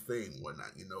onto fame and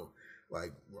whatnot.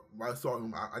 Like when I saw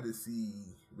him, I just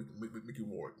see Mickey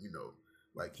Rourke.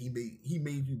 like he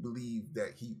made you believe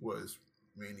that he was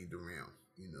Randy Durant,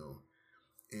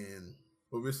 and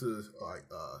Marissa's like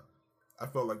I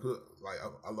felt like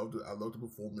I loved it. I loved the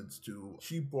performance too.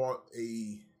 She brought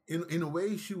in a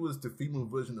way she was the female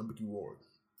version of Mickey Ward,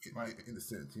 in a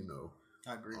sense,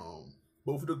 I agree.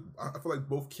 Both of I feel like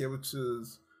both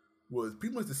characters was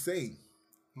pretty much the same,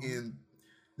 and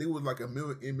they were like a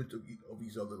mirror image of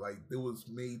each other. Like they was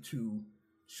made to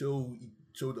show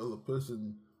the other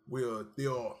person where they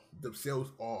are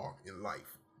themselves are in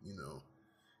life,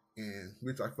 and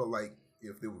which I felt like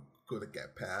if they could have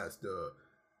got past the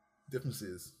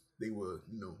differences, they would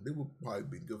probably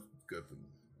be good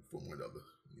for one another,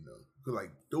 because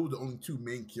like those were the only two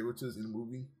main characters in the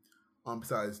movie,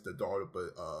 besides the daughter,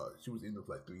 but she was in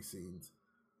like 3 scenes.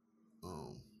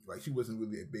 Like she wasn't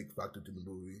really a big factor to the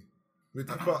movie. Which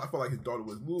I felt like his daughter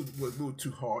was a little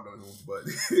too hard on him, but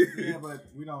yeah, but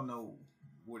we don't know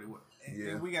what it was.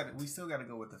 Yeah, and we still got to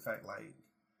go with the fact, like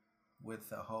with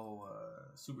the whole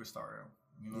superstar.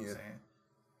 You know what I'm saying?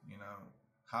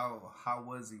 How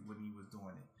was he when he was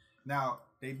doing it? Now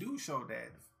they do show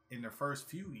that in the first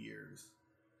few years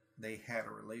they had a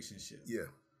relationship. Yeah,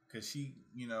 because she,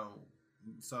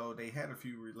 so they had a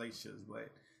few relationships,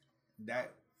 but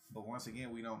once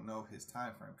again we don't know his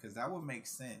time frame, because that would make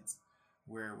sense.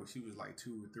 Where when she was like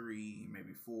 2 or 3,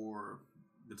 maybe 4,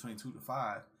 between 2 to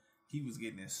 5, he was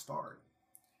getting his start.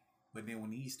 But then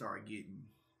when he started getting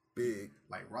big,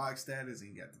 like rock status, and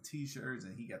he got the T-shirts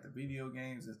and he got the video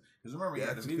games. Because remember, he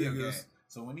had the video game.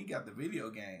 So when he got the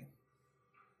video game,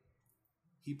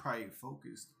 he probably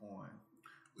focused on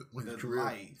the career.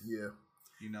 Life. Yeah,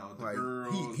 the like,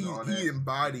 girls. He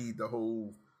embodied the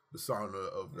whole persona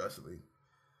of wrestling.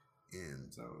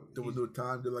 And so there was no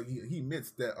time to he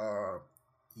admits that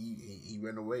he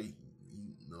ran away.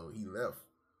 He left.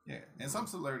 Yeah, and some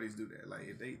celebrities do that.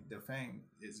 Like the fame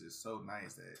is just so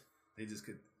nice that they just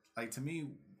could. Like to me,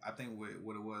 I think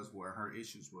what it was, where her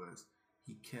issues was,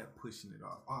 he kept pushing it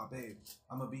off. Oh, babe,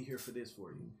 I'm gonna be here for this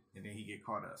for you, and then he get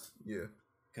caught up. Yeah,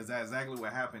 because that's exactly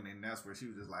what happened, and that's where she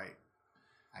was just like,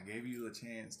 I gave you a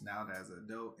chance now as an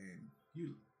adult, and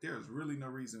there's really no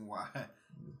reason why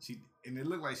and it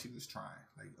looked like she was trying.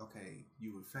 Like, okay,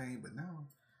 you were famous, but now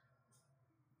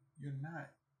you're not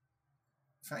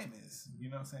famous. You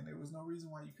know what I'm saying? There was no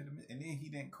reason why you could have. And then he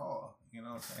didn't call. You know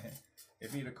what I'm saying?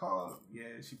 If he'd have called,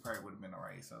 yeah, she probably would have been all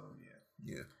right. So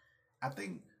yeah. Yeah. I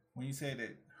think when you say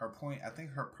that her point, I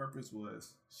think her purpose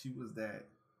was she was that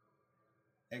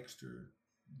extra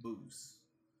boost,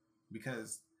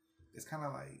 because it's kind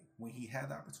of like when he had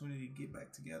the opportunity to get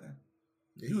back together.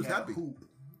 Yeah, he was happy. Hope.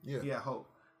 Yeah. He had hope.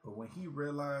 But when he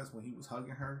realized, when he was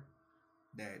hugging her,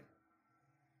 that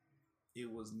it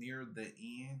was near the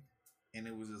end, and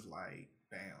it was just like,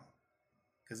 bam.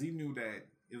 Because he knew that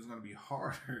it was going to be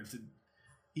harder to...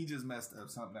 He just messed up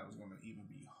something that was going to even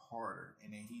be harder,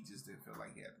 and then he just didn't feel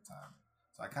like he had the time.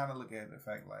 So I kind of look at the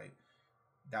fact like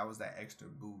that was that extra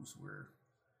boost where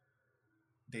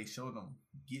they showed him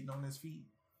getting on his feet,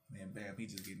 and bam, he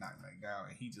just get knocked back down,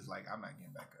 and he just like, I'm not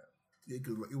getting back up. Yeah,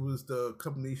 because it was the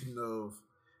combination of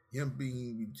him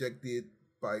being rejected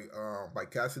by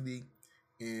Cassidy,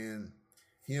 and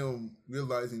him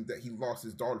realizing that he lost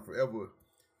his daughter forever.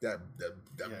 That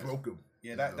broke him.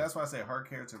 Yeah, that's why I say her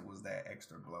character was that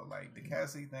extra blow. Like the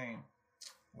Cassidy thing,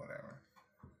 whatever.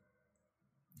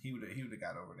 He would have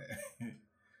got over that. You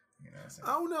know what I'm saying?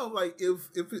 I don't know. Like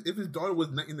if his daughter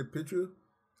was not in the picture,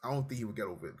 I don't think he would get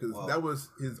over it, because that was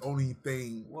his only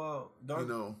thing. Well,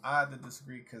 I have to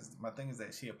disagree, because my thing is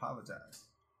that she apologized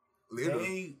later.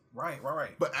 Right.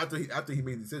 But after he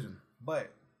made the decision.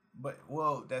 But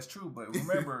well, that's true. But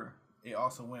remember, it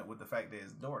also went with the fact that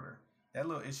his daughter, that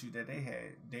little issue that they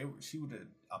had, she would have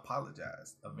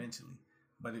apologized eventually.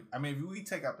 But if we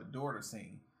take out the daughter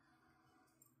scene,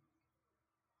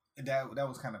 that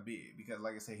was kind of big, because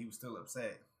like I said, he was still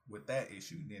upset with that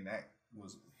issue. Then that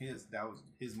was his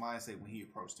mindset when he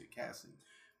approached it, Cassidy.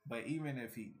 But even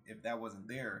if that wasn't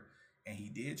there, and he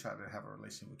did try to have a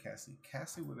relationship with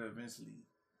Cassidy would have eventually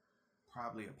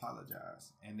probably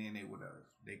apologized, and then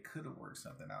they could have worked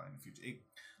something out in the future.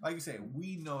 Like you said,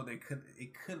 we know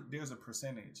there's a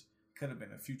percentage could have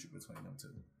been a future between them two.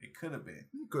 It could have been.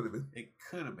 It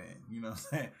could have been. You know what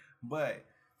I'm saying? But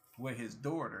with his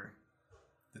daughter,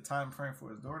 the time frame for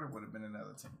his daughter would have been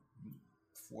another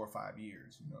 4 or 5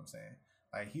 years. You know what I'm saying?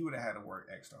 Like, he would have had to work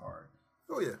extra hard.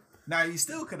 Oh yeah. Now he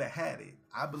still could have had it,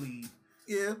 I believe.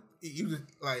 Yeah, you just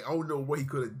like, I don't know what he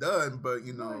could have done, but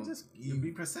you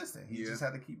be persistent. He just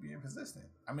had to keep being persistent.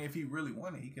 I mean, if he really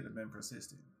wanted, he could have been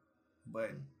persistent.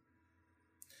 But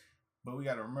we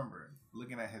got to remember,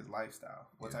 looking at his lifestyle,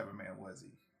 what type of man was he?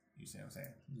 You see what I'm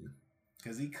saying? Yeah.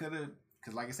 Because he could have.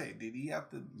 Because like I said, did he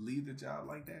have to leave the job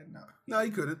like that? No. No,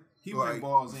 he couldn't. He went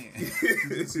balls in. He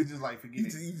just like forget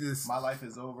it. He just, my life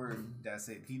is over. That's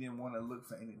it. He didn't want to look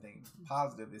for anything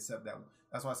positive except that.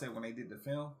 That's why I said when they did the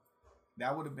film,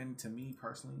 that would have been to me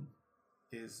personally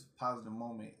his positive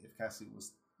moment if Cassie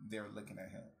was there looking at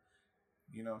him.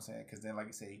 You know what I'm saying? Because then, like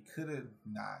I said, he could have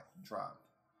not dropped.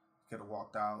 Could have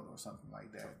walked out or something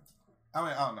like that. I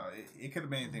mean, I don't know. It could have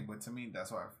been anything, but to me,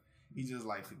 that's why he just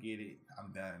like forget it.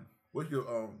 I'm done. What's your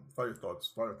final thoughts?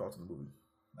 Final thoughts on the movie?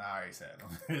 I already said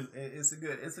them. It's a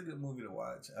good movie to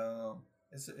watch.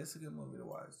 It's a good movie to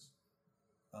watch.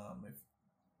 If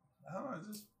I don't know, it's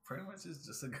just pretty much it's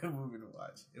just a good movie to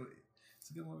watch.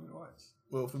 It's a good movie to watch.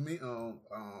 Well, for me,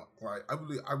 like I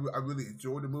really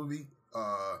enjoyed the movie.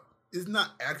 It's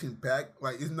not action packed.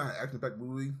 Like it's not an action packed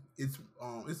movie. It's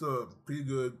a pretty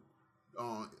good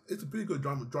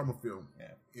drama film.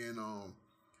 Yeah. And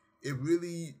it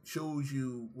really shows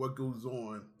you what goes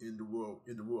on in the world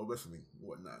of wrestling and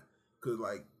whatnot. Cause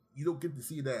like you don't get to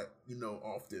see that,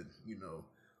 often,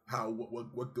 how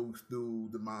what goes through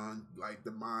the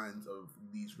minds of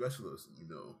these wrestlers,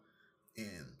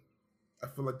 and I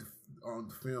feel like the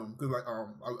film, cause like I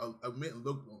went and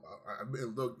looked,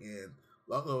 and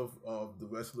a lot of the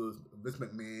wrestlers, Vince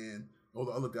McMahon, all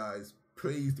the other guys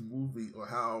praised the movie or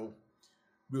how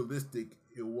realistic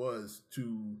it was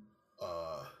to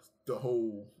the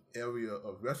whole area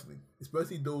of wrestling,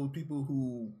 especially those people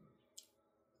who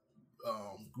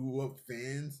grew up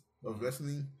fans of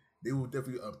wrestling. They will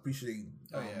definitely appreciate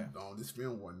this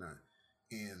film and whatnot.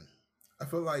 And I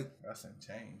feel like wrestling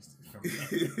changed from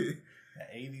the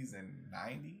 80s and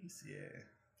 90s.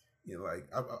 Yeah,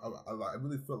 like I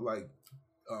really felt like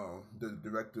the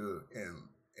director and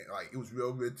like it was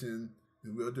well written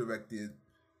and well directed.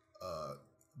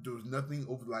 There was nothing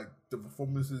over, like the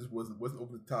performances wasn't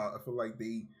over the top. I feel like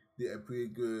they did a pretty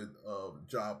good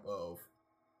job of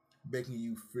making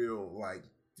you feel like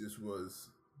this was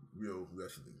real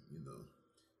wrestling,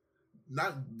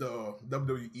 not the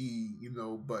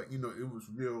WWE, but it was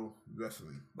real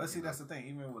wrestling. But see, that's the thing.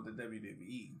 Even with the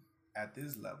WWE at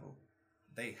this level,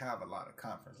 they have a lot of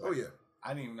conference. Like, I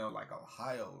didn't even know like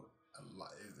Ohio,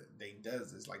 they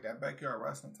does this like that backyard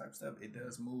wrestling type stuff. It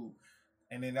does move.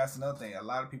 And then that's another thing. A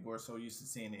lot of people are so used to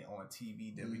seeing it on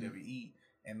TV, WWE,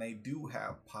 and they do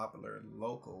have popular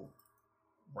local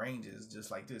ranges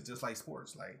just like this, just like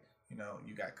sports. Like, you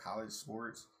got college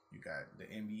sports, you got the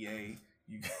NBA,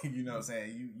 you know what I'm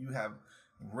saying? You have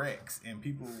Rex and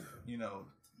people,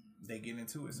 they get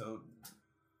into it. So,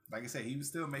 like I said, he was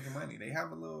still making money. They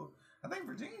have a little, I think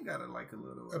Virginia got a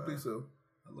little, I think so.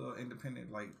 A little independent,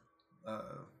 or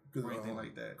anything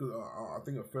like that. Because I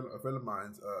think a friend of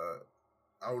mine's,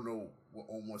 I don't know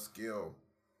on what scale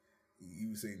he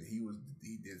was saying that he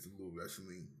did some little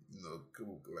wrestling, a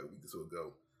couple like a week or so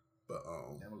ago. But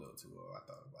I'm a little too old. I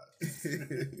thought about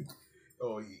it.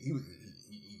 Oh,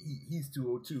 he's too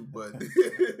old too, but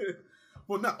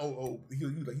well, not old.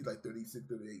 He's like 36,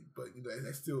 38, but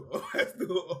that's still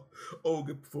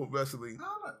old for wrestling.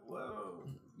 Well,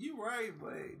 you right,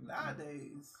 but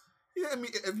nowadays, yeah, I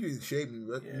mean, if you're in shape,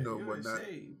 whatnot.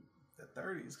 The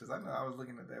 30s, because I know I was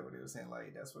looking at that where they were saying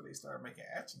like that's where they started making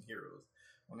action heroes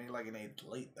when they like in their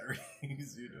late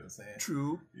 30s. You know what I'm saying?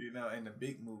 True. In the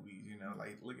big movies,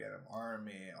 like look at them, Iron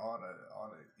Man, all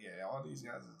these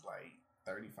guys is like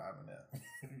 35 and up.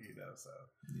 So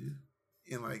yeah.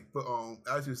 And like, but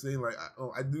as you're saying, like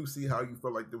I do see how you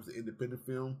felt like there was an independent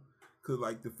film, because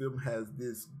like the film has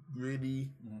this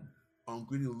gritty,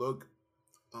 gritty look.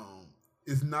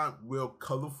 It's not real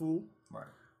colorful, right?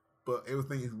 But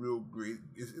everything is real great.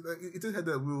 It just had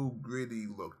that real gritty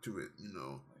look to it,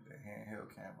 Like the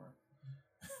handheld camera.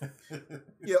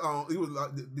 Yeah, it was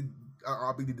like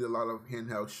RB did a lot of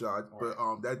handheld shots, right.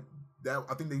 But that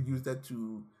I think they used that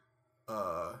to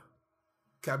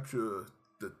capture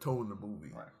the tone of the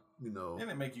movie, right? And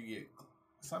it make you get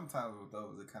sometimes with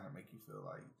those, it kind of make you feel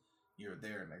like you're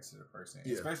there next to the person,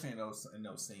 especially in those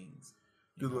scenes.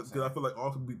 Because I feel like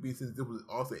also since there was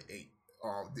also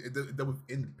that was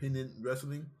independent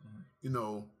wrestling,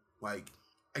 like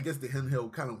I guess the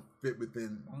handheld kind of fit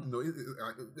within, if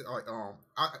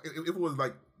it was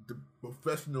like the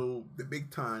professional, the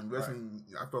big time wrestling,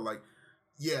 right. I felt like,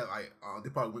 they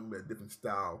probably went with a different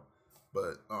style,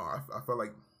 but I felt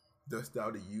like the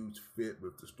style they used fit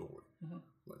with the story,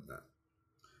 whatnot.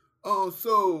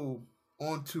 So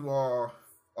on to our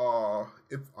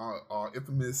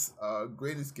infamous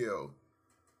grading scale.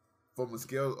 From a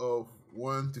scale of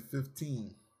 $1 to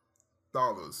 $15,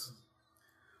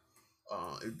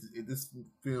 if this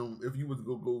film, if you were to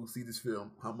go see this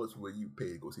film, how much would you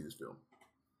pay to go see this film?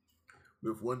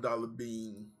 with $1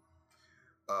 being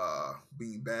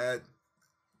bad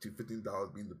to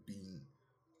 $15 being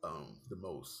the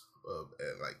most of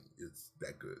like it's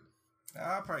that good.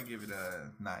 I'll probably give it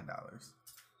 $9.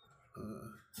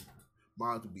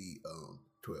 Mine would be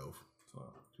 12.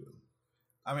 12.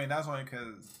 I mean, that's only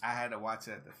because I had to watch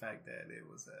it at the fact that it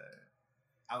was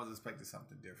I was expecting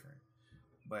something different,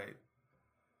 but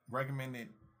recommended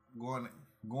going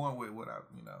with what I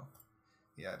 $9.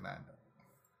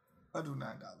 I do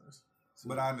 $9,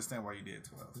 but I understand why you did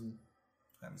 12. Mm-hmm.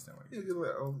 I understand why you did.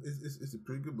 It's a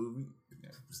pretty good movie. Yeah.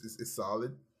 It's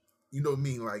solid. You know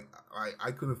me, like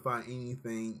I couldn't find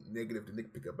anything negative to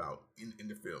nitpick about in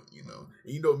the film. You know,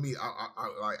 and you know me,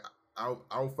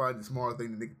 I'll find the small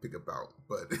thing to nitpick about,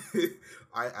 but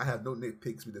I have no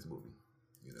nitpicks with this movie.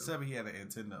 You know, except he had a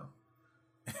Nintendo,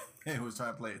 and he was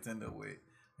trying to play Nintendo with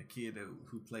a kid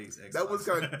who plays Xbox. That was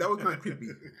kind of creepy.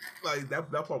 Like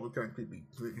that part was kind of creepy.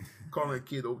 Calling a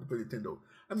kid over to play Nintendo.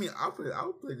 I mean, I'll play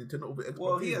Nintendo over Xbox.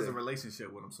 Well, he has a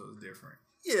relationship with him, so it's different.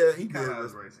 Yeah, he kind of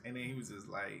has a relationship, and then he was just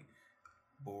like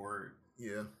bored.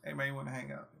 Yeah. Hey man, you want to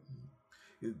hang out?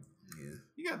 Yeah.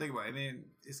 You gotta think about it. And then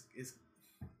it's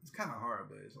kind of hard,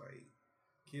 but it's like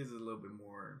kids are a little bit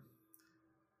more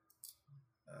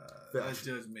less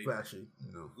judgmental. Flashy,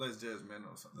 less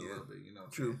judgmental a little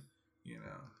bit. True. You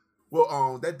know.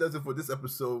 Well, that does it for this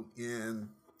episode. And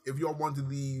if y'all want to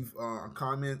leave a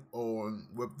comment on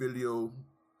what video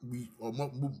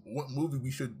what movie we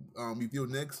should review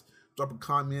next, drop a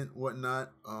comment,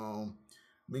 whatnot.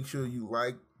 Make sure you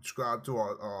like, subscribe to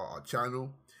our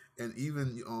channel, and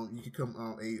even you can become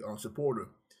a supporter.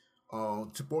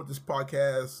 Support this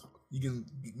podcast. You can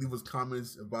leave us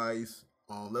comments, advice.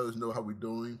 Let us know how we're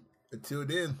doing. Until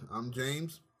then, I'm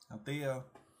James. I'm Theo.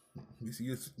 We see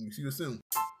you soon.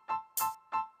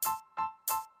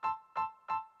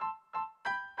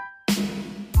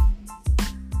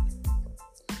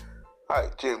 Hi,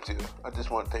 James here. I just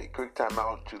want to take a quick time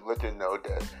out to let you know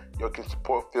that you can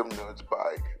support Film Nerds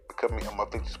by becoming a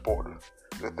monthly supporter.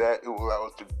 With that, it will allow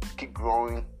us to keep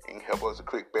growing and help us to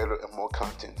create better and more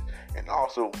content. And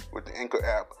also, with the Anchor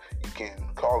app, you can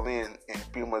call in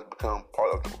and pretty much become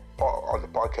part of the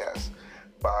podcast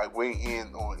by weighing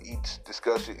in on each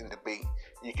discussion and debate.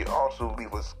 You can also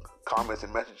leave us comments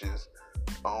and messages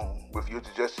with your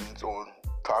suggestions on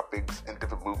topics and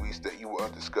different movies that you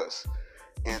want to discuss.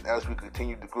 And as we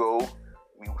continue to grow,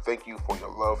 we thank you for your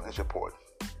love and support.